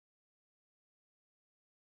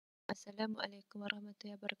Assalamualaikum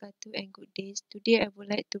warahmatullahi wabarakatuh and good days. Today I would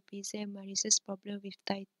like to present my research problem with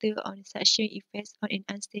title on suction effects on an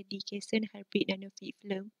unsteady Casson hybrid nanofluid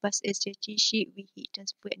film past a stretching sheet with heat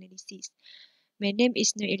transfer analysis. My name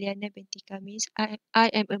is Nur Eliana binti Kamis. I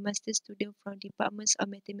am a master student from Department of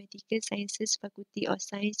Mathematical Sciences, Faculty of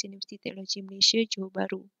Science, University Teknologi Malaysia, Johor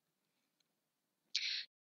Bahru.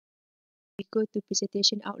 We go to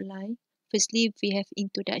presentation outline. Firstly, we have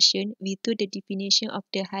introduction. We do the definition of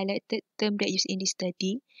the highlighted term that used in this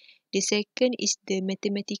study. The second is the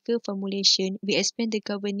mathematical formulation. We explain the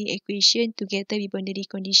governing equation together with boundary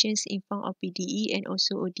conditions in form of PDE and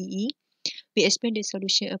also ODE. We explain the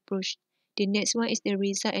solution approach. The next one is the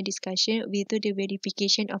result and discussion. We do the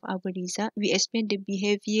verification of our result. We explain the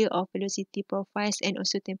behavior of velocity profiles and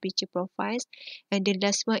also temperature profiles. And the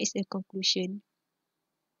last one is the conclusion.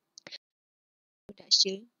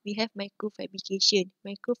 Production, we have microfabrication.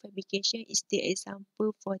 Microfabrication is the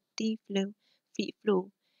example for thin film fluid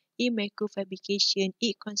flow. In microfabrication,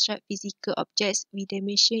 it constructs physical objects with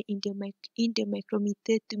dimension in the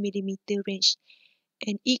micrometer to millimeter range,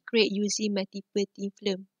 and it creates using multiple thin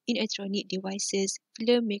film. In electronic devices,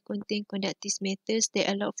 film may contain conductive metals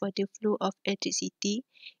that allow for the flow of electricity.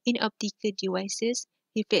 In optical devices,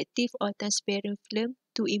 reflective or transparent film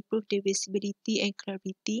to improve the visibility and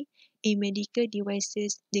clarity. In medical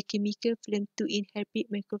devices, the chemical film to inhibit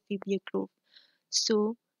microfibrill growth.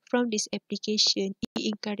 So, from this application, it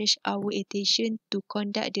encourages our attention to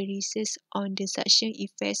conduct the research on the suction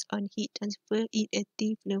effects on heat transfer in a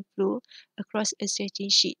thin film flow across a stretching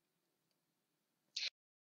sheet.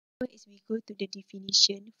 As we go to the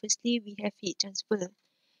definition, firstly we have heat transfer.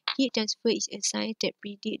 Heat transfer is a science that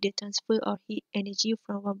predicts the transfer of heat energy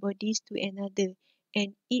from one body to another,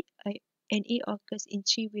 and it occurs in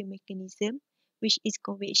three-way mechanism, which is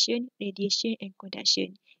convection, radiation, and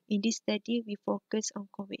conduction. In this study, we focus on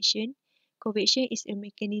convection. Convection is a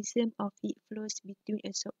mechanism of heat flows between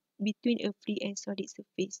a free and solid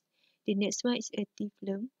surface. The next one is a thin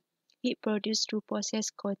film. Heat produced through process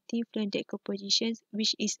called thin film decomposition,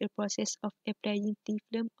 which is a process of applying thin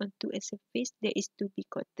film onto a surface that is to be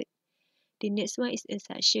coated. The next one is a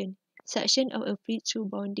suction. Suction of a fluid through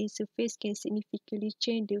bonding surface can significantly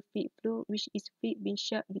change the fluid flow, which is fluid being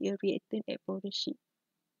sharp with a reactant at porous sheet.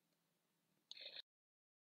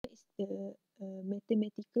 Is the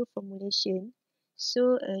mathematical formulation.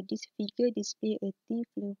 So this figure displays a thin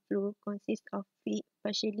film flow consists of fluid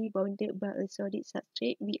partially bounded by a solid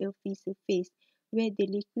substrate with a free surface, where the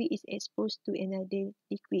liquid is exposed to another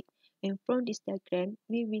liquid. And from this diagram,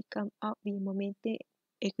 we will come up with momentum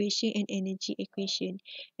equation and energy equation.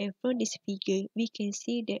 And from this figure, we can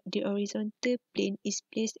see that the horizontal plane is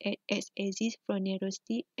placed at x-axis from narrowest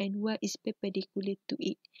and y is perpendicular to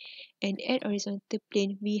it. And at horizontal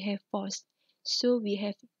plane, we have force. So we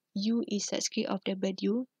have U is subscript of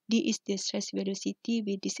W, D is the stress velocity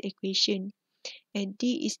with this equation, and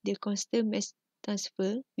D is the constant mass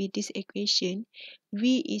transfer with this equation.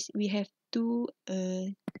 We have two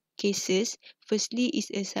cases. Firstly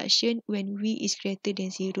is a suction when V is greater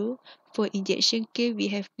than 0. For injection case, we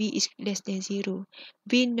have V is less than 0.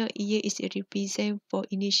 V naught here is a represent for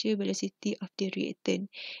initial velocity of the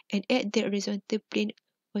reactant. And at the horizontal plane,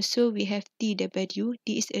 also we have TW.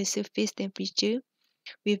 T is a surface temperature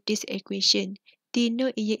with this equation. T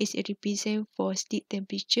naught here is a represent for steep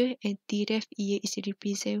temperature, and T ref here is a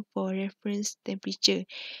represent for reference temperature.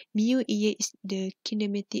 Mu here is the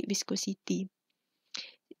kinematic viscosity.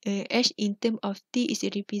 H in terms of T is a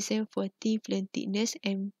represent for thin film thickness,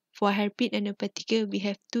 and for hybrid nanoparticle we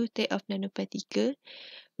have two types of nanoparticle,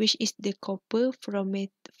 which is the copper from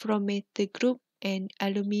metal group and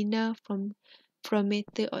alumina from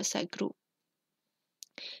metal oxide group.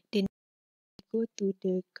 Then we go to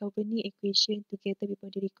the governing equation together with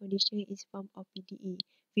boundary condition in form of PDE.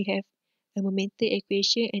 We have a momentum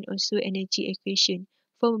equation and also energy equation.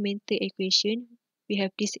 For momentum equation, we have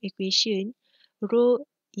this equation. Rho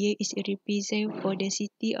here is a represent for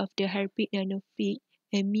density of the hybrid nanofluid,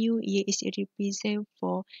 and mu here is a represent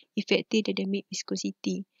for effective dynamic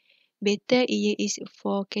viscosity. Beta here is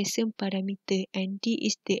for Casson parameter, and D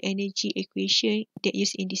is the energy equation that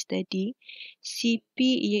used in this study. Cp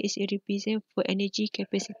here is a represent for energy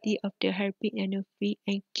capacity of the hybrid nanofluid,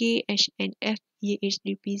 and K, H, and F here is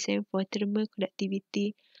represent for thermal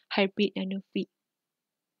conductivity hybrid nanofluid.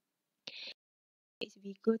 As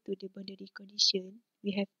we go to the boundary condition,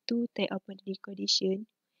 we have two types of boundary condition.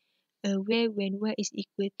 Where when y is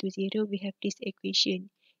equal to 0, we have this equation.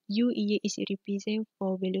 U here is represent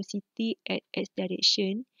for velocity at x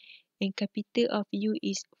direction, and capital of U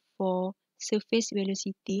is for surface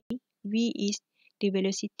velocity. V is the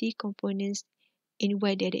velocity components in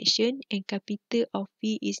y direction, and capital of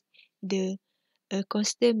V is the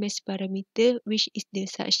constant mass parameter, which is the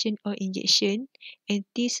suction or injection, and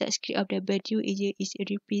T subscript of W is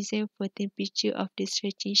represent for temperature of the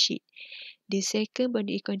stretching sheet. The second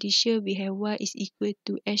boundary condition, we have Y is equal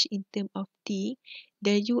to H in terms of T,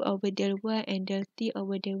 del U over del Y and del T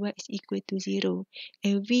over del Y is equal to 0,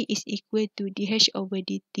 and V is equal to dH over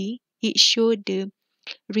dt. It shows the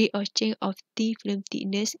rate of change of T film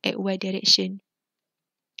thickness at Y direction.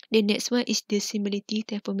 The next one is the similarity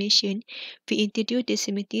transformation. We introduce the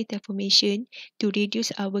similarity transformation to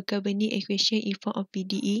reduce our governing equation in form of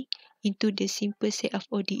PDE into the simple set of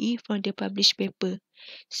ODE from the published paper.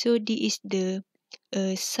 So this is the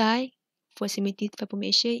psi for similarity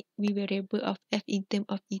transformation. We variable of f in terms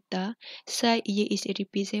of eta. Psi here is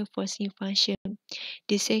represent for sin function.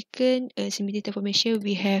 The second similarity transformation,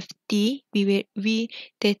 we have t. We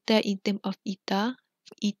theta in terms of eta.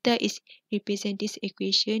 Eta is represent this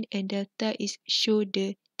equation and delta is show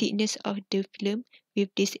the thickness of the film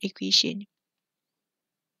with this equation.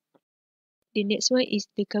 The next one is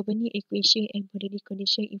the governing equation and boundary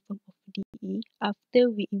condition in form of DE.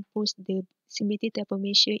 After we impose the similarity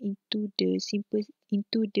transformation into the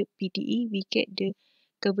PDE, we get the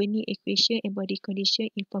governing equation and boundary condition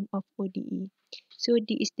in form of ODE. So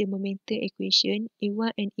this is the momentum equation.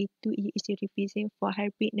 A1 and A2 is represent for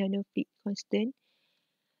hybrid nanofluid constant.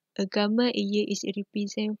 A gamma here is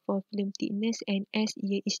represent for film thickness, and S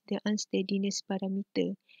here is the unsteadiness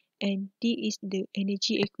parameter. And D is the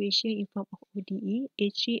energy equation in form of ODE.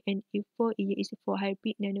 A3 and A4 here is for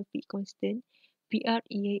hybrid nanofluid constant. PR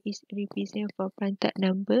here is represent for Prandtl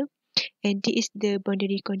number. And D is the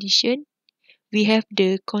boundary condition. We have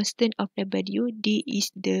the constant of W. D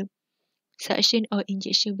is the suction or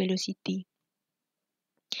injection velocity.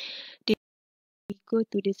 We go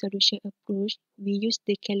to the solution approach. We use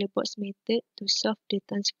the Keller-box method to solve the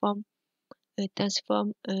transform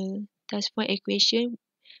equation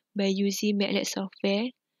by using MATLAB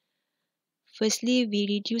software. Firstly, we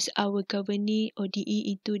reduce our governing ODE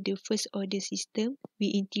into the first order system. We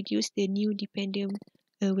introduce the new dependent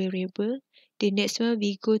variable. The next one,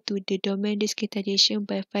 we go to the domain discretization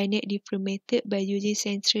by finite different method by using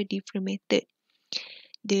central different method.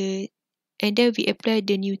 And then we apply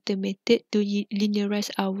the Newton method to linearize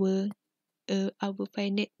our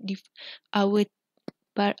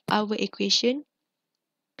equation.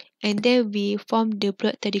 And then we form the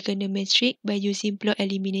plot trigonometric by using plot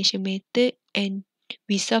elimination method, and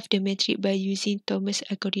we solve the metric by using Thomas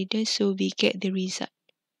algorithm, so we get the result.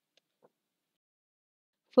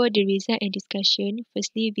 For the result and discussion,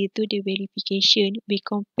 firstly we do the verification. We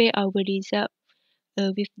compare our result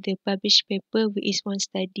with the published paper, which is one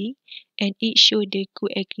study, and it show the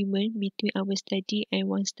good agreement between our study and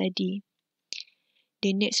one study.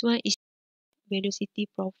 The next one is velocity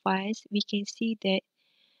profiles. We can see that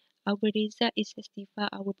our result is satisfy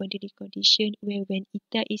our boundary condition where when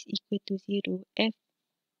eta is equal to 0, f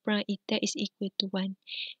prime eta is equal to 1.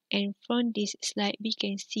 And from this slide, we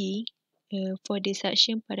can see for the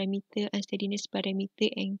suction parameter, unsteadiness parameter,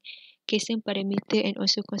 and Casson parameter, and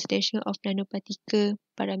also concentration of nanoparticle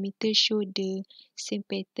parameter show the same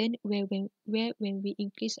pattern where when we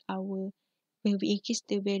increase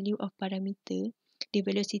the value of parameter, the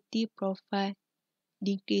velocity profile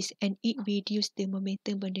decrease and it reduce the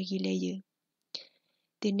momentum boundary layer.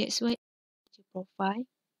 The next one is temperature profile.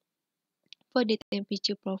 For the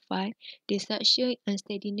temperature profile, the suction,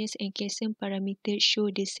 unsteadiness, and Casson parameter show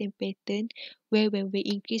the same pattern where when we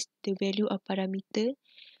increase the value of parameter,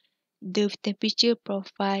 the temperature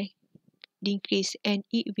profile decrease and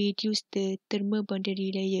it reduce the thermal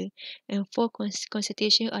boundary layer. And for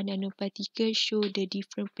concentration of nanoparticles show the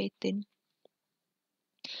different pattern.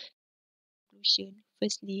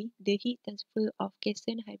 Firstly, the heat transfer of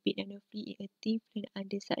Casson hybrid nanofluid in a thin film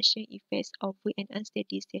under suction effects of weak and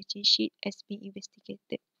unsteady stretching sheet has been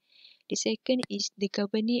investigated. The second is the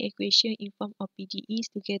governing equation in form of PDEs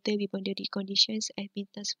together with boundary conditions have been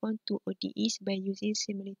transformed to ODEs by using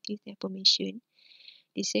similarity transformation.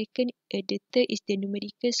 The third is the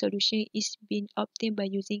numerical solution is being obtained by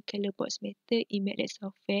using Keller-box method in MATLAB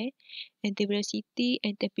software, and the velocity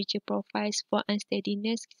and temperature profiles for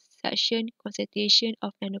unsteadiness, suction, concentration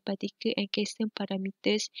of nanoparticle, and Casson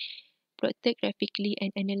parameters plotted graphically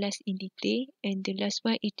and analyzed in detail. And the last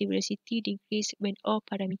one is the velocity decrease when all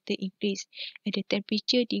parameters increase, and the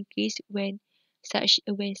temperature decrease when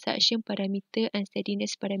suction parameter,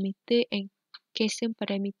 unsteadiness parameter, and Casson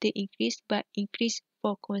parameter increase, but increase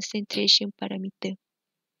for concentration parameter.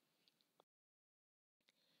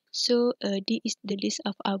 So this is the list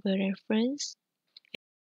of our reference.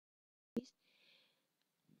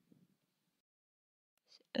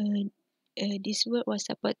 This work was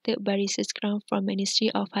supported by research grant from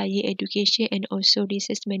Ministry of Higher Education and also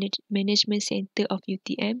Research Management Center of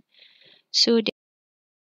UTM. So,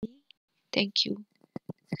 thank you.